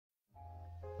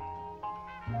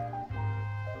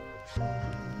When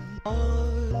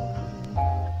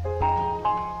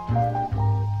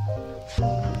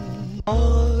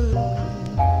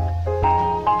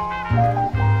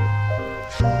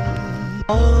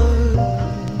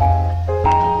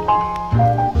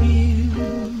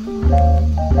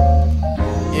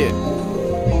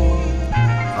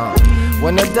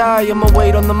I die, I'ma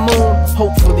wait on the moon.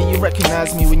 Hopefully you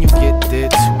recognize me when you get there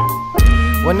too.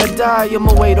 When I die,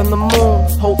 I'ma wait on the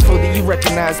moon. Hopefully you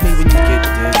recognize me when you get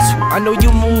there too. I know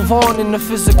you move on in the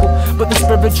physical, but the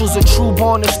spiritual's a true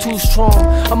bond that's too strong.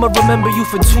 I'ma remember you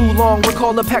for too long.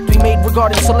 Recall the pact we made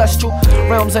regarding celestial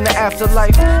realms and the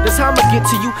afterlife. That's how I'ma get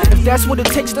to you. If that's what it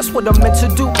takes, that's what I'm meant to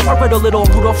do. I read a little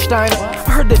Rudolf Steiner.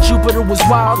 I heard that Jupiter was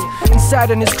wild and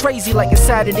Saturn is crazy like a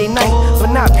Saturday night,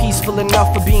 but not peaceful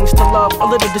enough for beings to love. A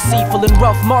little deceitful and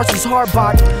rough. Mars is hard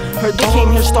body. Heard they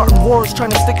came here starting wars,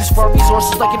 trying to stick us for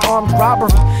resources like an armed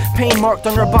robbery. Pain marked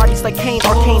on our bodies like Cain.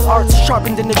 Arcane arts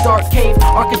sharpened in the dark cave.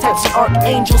 Archetypes and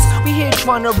archangels. We here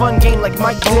trying to run game like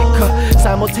Mike Ditka,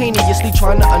 simultaneously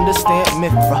trying to understand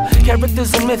Mithra.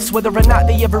 Characters and myths, whether or not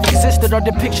they ever existed, are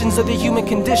depictions of the human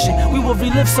condition. We will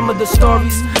relive some of the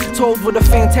stories told with a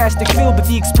fantastic feel, but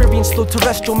the experience though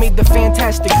terrestrial made the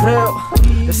fantastic real.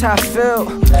 That's how I feel.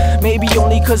 Maybe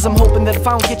only cause I'm hoping that if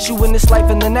I don't get you in this life,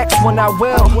 in the next one I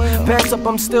will. Backed up,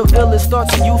 I'm still ill, it's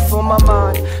thoughts of you for my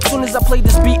mind. Soon as I played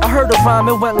this beat, I heard a rhyme,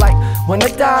 it went like, when I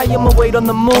die, I'ma wait on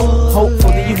the moon.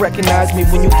 Hopefully you recognize me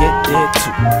when you get there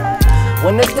too.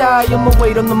 When I die, I'ma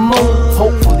wait on the moon.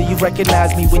 Hopefully you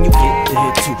recognize me when you get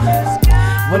there too.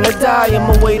 When I die,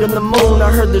 I'ma wait on the moon. I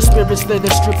heard there's spirits there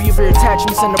that strip you of your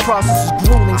attachments, and the process is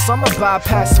grueling, so I'ma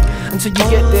bypass it until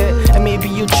you get there, and maybe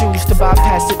you choose to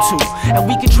bypass it too. And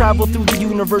we can travel through the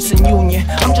universe in union.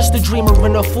 I'm just a dreamer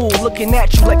and a fool looking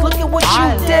at you like, look at what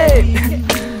you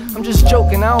did. I'm just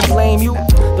joking, I don't blame you.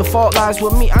 The fault lies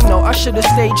with me, I know I should've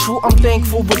stayed true. I'm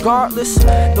thankful regardless,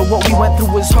 though what we went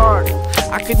through was hard.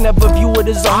 I could never view it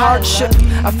as a hardship.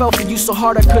 I fell for you so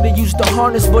hard I could've used the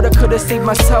harness, but I could've saved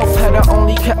myself had I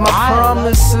only kept my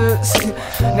promises.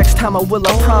 Next time I will,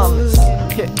 I promise.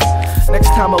 Yeah. Next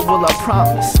time I will, I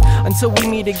promise. Until we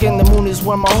meet again, the moon is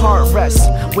where my heart rests,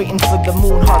 waiting for the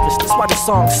moon harvest. That's why the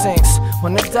song sings.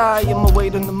 When I die, I'ma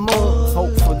wait on the moon.